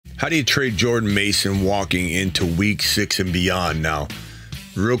How do you trade Jordan Mason walking into week 6 and beyond? Now,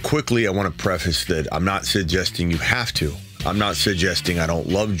 real quickly, I want to preface that I'm not suggesting you have to. I'm not suggesting I don't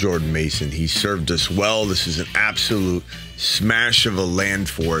love Jordan Mason. He served us well. This is an absolute smash of a land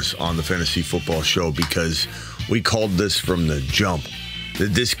for us on the Fantasy Football Show because we called this from the jump,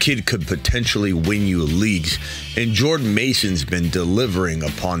 that this kid could potentially win you leagues. And Jordan Mason's been delivering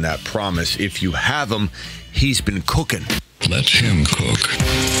upon that promise. If you have him, he's been cooking. Let him cook.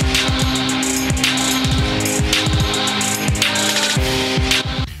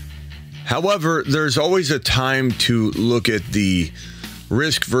 However, there's always a time to look at the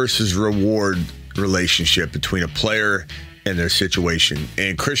risk versus reward relationship between a player and their situation.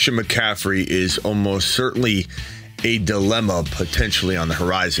 And Christian McCaffrey is almost certainly a dilemma potentially on the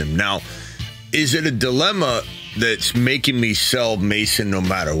horizon. Now, is it a dilemma that's making me sell Mason no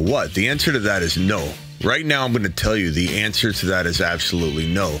matter what? The answer to that is no. Right now, I'm going to tell you the answer to that is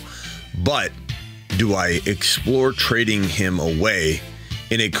absolutely no. But do I explore trading him away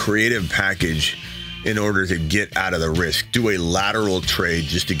in a creative package in order to get out of the risk? Do a lateral trade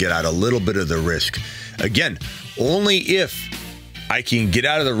just to get out a little bit of the risk? Again, only if I can get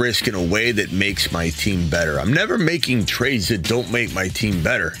out of the risk in a way that makes my team better. I'm never making trades that don't make my team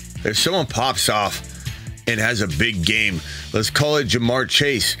better. If someone pops off and has a big game, let's call it Jamar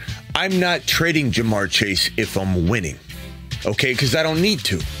Chase, I'm not trading Jamar Chase if I'm winning, okay? Because I don't need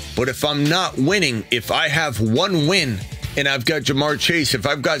to. But if I'm not winning, if I have one win and I've got Jamar Chase, if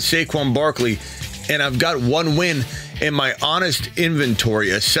I've got Saquon Barkley and I've got one win, and my honest inventory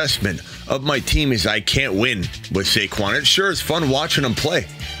assessment of my team is I can't win with Saquon. It sure is fun watching him play.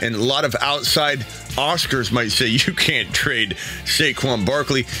 And a lot of outside Oscars might say, you can't trade Saquon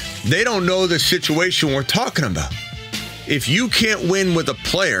Barkley. They don't know the situation we're talking about. If you can't win with a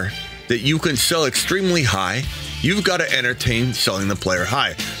player that you can sell extremely high, you've got to entertain selling the player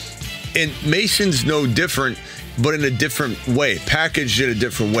high. And Mason's no different, but in a different way, packaged in a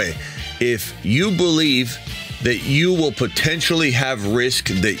different way. If you believe that you will potentially have risk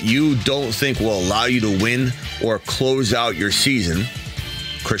that you don't think will allow you to win or close out your season,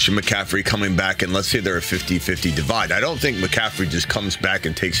 Christian McCaffrey coming back, and let's say they're a 50-50 divide. I don't think McCaffrey just comes back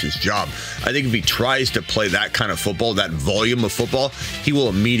and takes his job. I think if he tries to play that kind of football, that volume of football, he will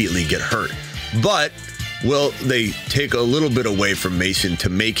immediately get hurt. But will they take a little bit away from Mason to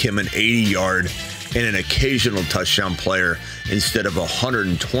make him an 80-yard and an occasional touchdown player instead of a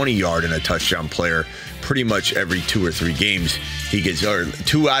 120-yard and a touchdown player pretty much every 2 or 3 games? He gets, or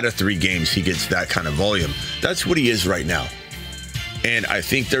 2 out of 3 games, he gets that kind of volume. That's what he is right now. And I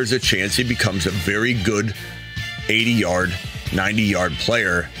think there's a chance he becomes a very good 80-yard, 90-yard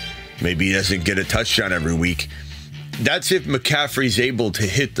player. Maybe he doesn't get a touchdown every week. That's if McCaffrey's able to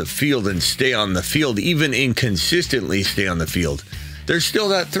hit the field and stay on the field, even inconsistently stay on the field. There's still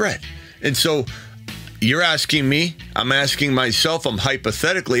that threat. And so you're asking me, I'm asking myself, I'm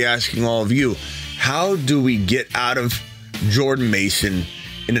hypothetically asking all of you, how do we get out of Jordan Mason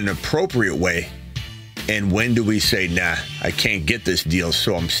in an appropriate way? And when do we say, nah, I can't get this deal,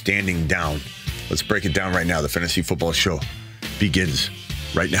 so I'm standing down? Let's break it down right now. The Fantasy Football Show begins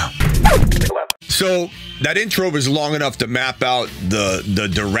right now. So that intro was long enough to map out the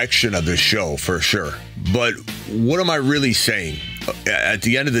direction of the show for sure. But what am I really saying? At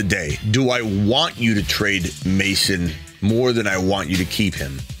the end of the day, do I want you to trade Mason more than I want you to keep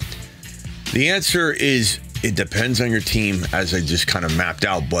him? The answer is it depends on your team, as I just kind of mapped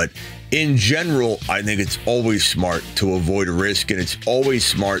out. But in general, I think it's always smart to avoid risk, and it's always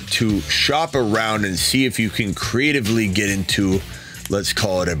smart to shop around and see if you can creatively get into, let's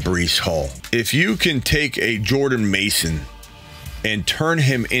call it a Breece Hall. If you can take a Jordan Mason and turn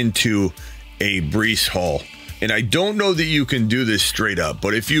him into a Breece Hall, and I don't know that you can do this straight up,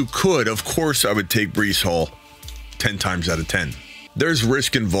 but if you could, of course, I would take Breece Hall 10 times out of 10. There's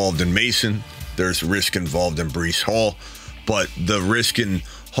risk involved in Mason. There's risk involved in Breece Hall, but the risk in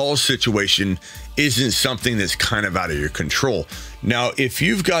Hall situation isn't something that's kind of out of your control. Now, if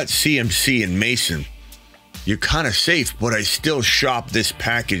you've got CMC and Mason, you're kind of safe, but I still shop this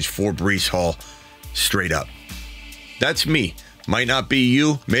package for Breece Hall straight up. That's me. Might not be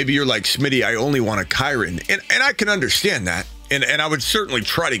you. Maybe you're like, Smitty, I only want a Kyron. And I can understand that. And I would certainly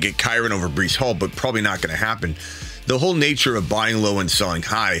try to get Kyron over Breece Hall, but probably not going to happen. The whole nature of buying low and selling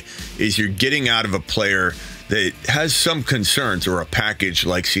high is you're getting out of a player that has some concerns, or a package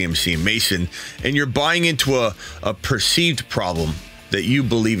like CMC and Mason, and you're buying into a perceived problem that you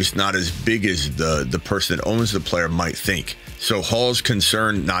believe is not as big as the person that owns the player might think. So Hall's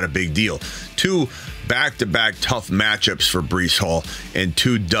concern, not a big deal. 2 back-to-back tough matchups for Breece Hall and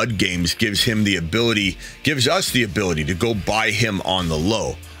 2 dud games gives us the ability to go buy him on the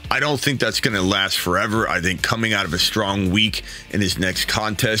low. I don't think that's going to last forever. I think coming out of a strong week in his next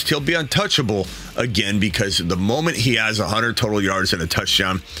contest, he'll be untouchable again, because the moment he has 100 total yards and a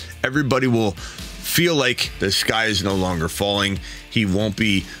touchdown, everybody will feel like the sky is no longer falling. He won't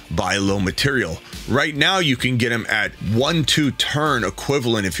be buy low material. Right now, you can get him at 1-2 turn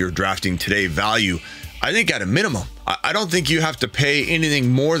equivalent if you're drafting today value. I think at a minimum. I don't think you have to pay anything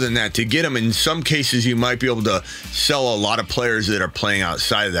more than that to get him. In some cases, you might be able to sell a lot of players that are playing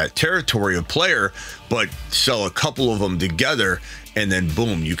outside of that territory of player, but sell a couple of them together, and then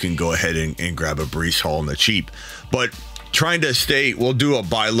boom, you can go ahead and grab a Breece Hall on the cheap. But trying to stay, we'll do a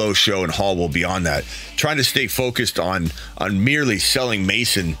buy low show and Hall will be on that. Trying to stay focused on merely selling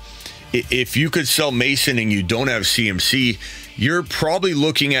Mason. If you could sell Mason and you don't have CMC, you're probably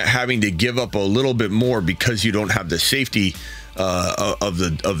looking at having to give up a little bit more because you don't have the safety of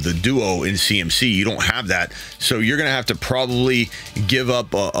the duo in CMC. You don't have that, so you're going to have to probably give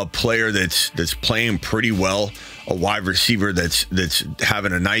up a player that's playing pretty well, a wide receiver that's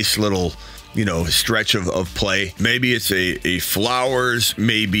having a nice little, you know, stretch of play. Maybe it's a Flowers,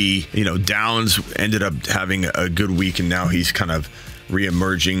 maybe, you know, Downs ended up having a good week and now he's kind of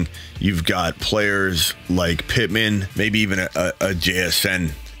re-emerging. You've got players like Pittman, maybe even a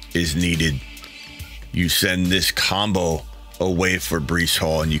JSN is needed. You send this combo away for Breece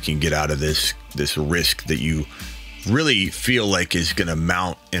Hall and you can get out of this risk that you really feel like is going to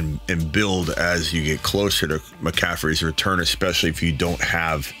mount and build as you get closer to McCaffrey's return, especially if you don't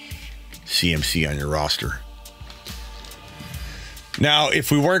have CMC on your roster. Now,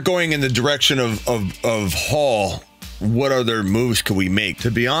 if we weren't going in the direction of Hall, what other moves could we make? To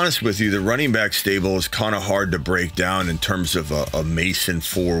be honest with you, the running back stable is kind of hard to break down in terms of a Mason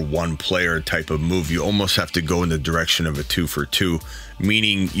for one player type of move. You almost have to go in the direction of a 2-for-2,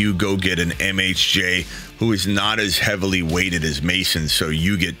 meaning you go get an MHJ who is not as heavily weighted as Mason, so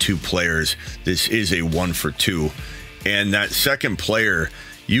you get two players. This is a 1-for-2. And that second player,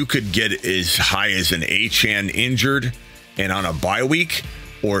 you could get as high as an Achane injured and on a bye week,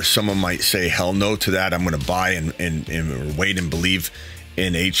 or someone might say, hell no to that. I'm going to buy and wait and believe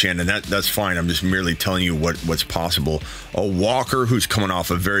in Achane, and that's fine. I'm just merely telling you what's possible. A Walker who's coming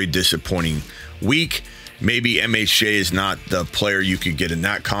off a very disappointing week. Maybe MHJ is not the player you could get in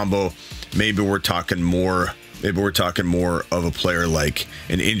that combo. Maybe we're talking more. Maybe we're talking more of a player like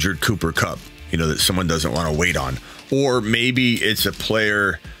an injured Cooper Kupp, you know, that someone doesn't want to wait on. Or maybe it's a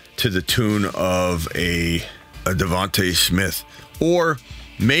player to the tune of a Devontae Smith. Or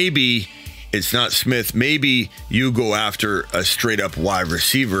maybe it's not Smith. Maybe you go after a straight up wide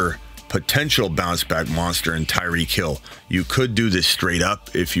receiver, potential bounce back monster in Tyreek Hill. You could do this straight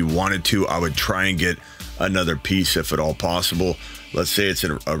up if you wanted to. I would try and get another piece if at all possible. Let's say it's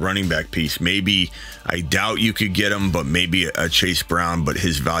a running back piece. Maybe, I doubt you could get him, but maybe a Chase Brown, but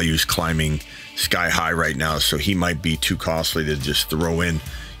his value is climbing sky high right now, so he might be too costly to just throw in.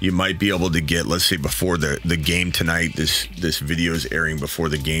 You might be able to get, let's say before the game tonight, this video is airing before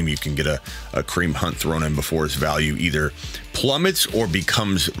the game, you can get a Kareem Hunt thrown in before his value either plummets or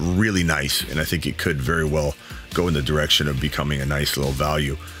becomes really nice. And I think it could very well go in the direction of becoming a nice little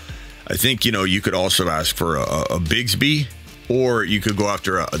value. I think, you know, you could also ask for a Bigsby, or you could go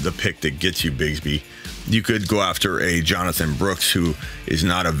after the pick that gets you Bigsby. You could go after a Jonathan Brooks who is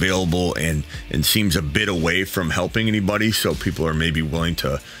not available and seems a bit away from helping anybody, so people are maybe willing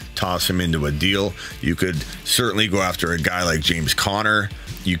to toss him into a deal. You could certainly go after a guy like James Conner.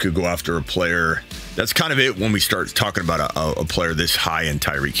 You could go after a player. That's kind of it when we start talking about a player this high in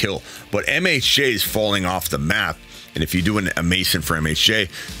Tyreek Hill. But MHJ is falling off the map. And if you do a Mason for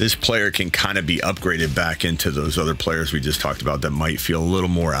MHJ, this player can kind of be upgraded back into those other players we just talked about that might feel a little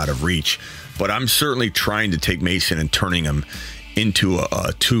more out of reach. But I'm certainly trying to take Mason and turning him into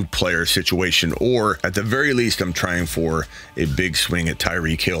a two-player situation, or at the very least, I'm trying for a big swing at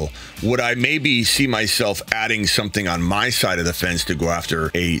Tyreek Hill. Would I maybe see myself adding something on my side of the fence to go after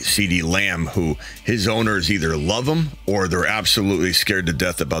a CeeDee Lamb, who his owners either love him or they're absolutely scared to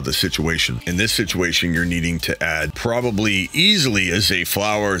death about the situation? In this situation, you're needing to add probably easily a Zay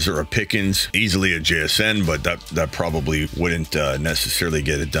Flowers or a Pickens, easily a JSN, but that probably wouldn't necessarily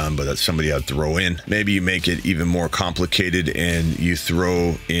get it done, but that's somebody I'd throw in. Maybe you make it even more complicated and you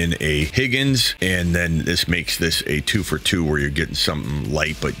throw in a Higgins, and then this makes this a 2-for-2 where you're getting something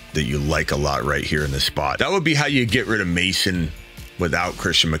light but that you like a lot right here in the spot. That would be how you get rid of Mason without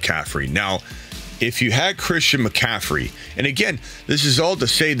Christian McCaffrey. Now, if you had Christian McCaffrey, and again, this is all to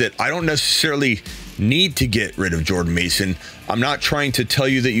say that I don't necessarily need to get rid of Jordan Mason. I'm not trying to tell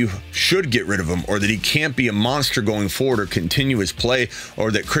you that you should get rid of him or that he can't be a monster going forward or continue his play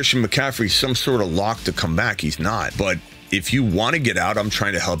or that Christian McCaffrey is some sort of lock to come back. He's not. But if you want to get out, I'm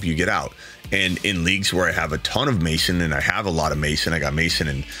trying to help you get out. And in leagues where I have a ton of Mason, and I have a lot of Mason, I got Mason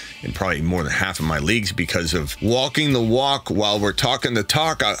in probably more than half of my leagues because of walking the walk while we're talking the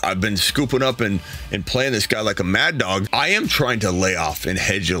talk. I've been scooping up and playing this guy like a mad dog. I am trying to lay off and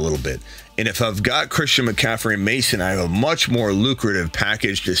hedge a little bit. And if I've got Christian McCaffrey and Mason, I have a much more lucrative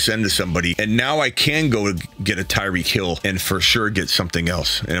package to send to somebody. And now I can go get a Tyreek Hill and for sure get something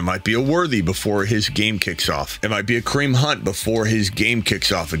else. And it might be a Worthy before his game kicks off. It might be a Kareem Hunt before his game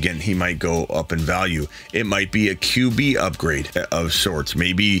kicks off. Again, he might go up in value. It might be a QB upgrade of sorts.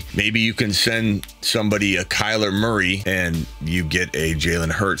 Maybe you can send somebody a Kyler Murray and you get a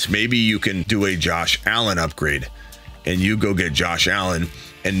Jalen Hurts. Maybe you can do a Josh Allen upgrade and you go get Josh Allen.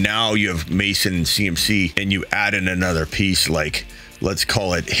 And now you have Mason and CMC, and you add in another piece like, let's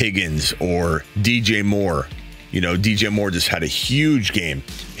call it Higgins or DJ Moore. You know, DJ Moore just had a huge game.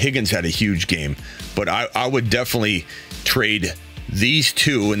 Higgins had a huge game. But I would definitely trade these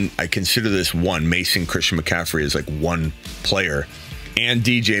two, and I consider this one, Mason, Christian McCaffrey is like one player, and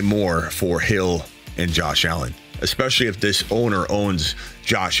DJ Moore for Hill and Josh Allen. Especially if this owner owns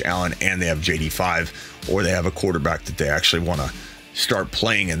Josh Allen and they have JD5, or they have a quarterback that they actually want to start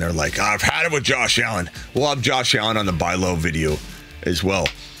playing and they're like, I've had it with Josh Allen. We'll have Josh Allen on the buy low video as well.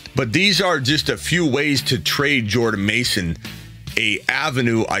 But these are just a few ways to trade Jordan Mason, a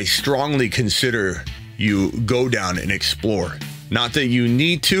avenue I strongly consider you go down and explore. Not that you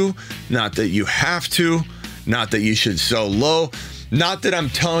need to, not that you have to, not that you should sell low, not that I'm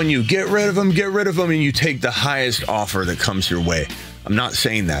telling you get rid of them, and you take the highest offer that comes your way. I'm not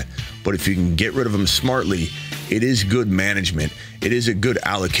saying that, but if you can get rid of them smartly, it is good management. It is a good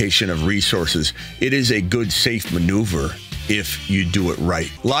allocation of resources. It is a good safe maneuver if you do it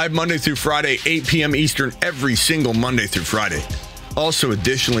right. Live Monday through Friday, 8 p.m. Eastern, every single Monday through Friday. Also,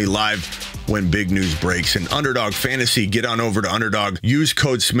 additionally, live when big news breaks. And Underdog Fantasy, get on over to Underdog. Use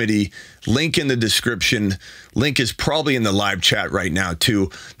code Smitty. Link in the description. Link is probably in the live chat right now, too.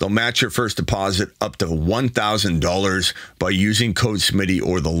 They'll match your first deposit up to $1,000 by using code Smitty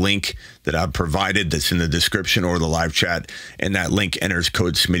or the link that I've provided that's in the description or the live chat. And that link enters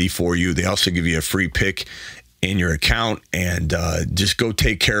code Smitty for you. They also give you a free pick in your account, and just go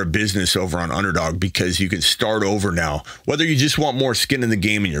take care of business over on Underdog, because you can start over now. Whether you just want more skin in the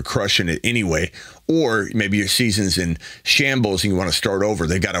game and you're crushing it anyway, or maybe your season's in shambles and you want to start over.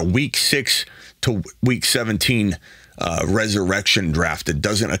 They got a week 6 to week 17 resurrection draft that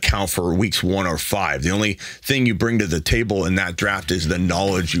doesn't account for weeks 1 or 5. The only thing you bring to the table in that draft is the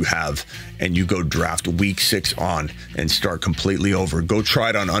knowledge you have, and you go draft week 6 on and start completely over. Go try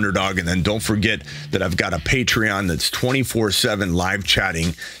it on Underdog, and then don't forget that I've got a Patreon that's 24/7 live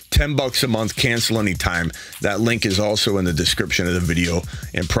chatting, $10 a month, cancel anytime. That link is also in the description of the video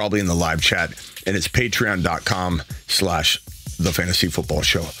and probably in the live chat, and it's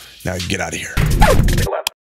patreon.com/thefantasyfootballshow. Now get out of here.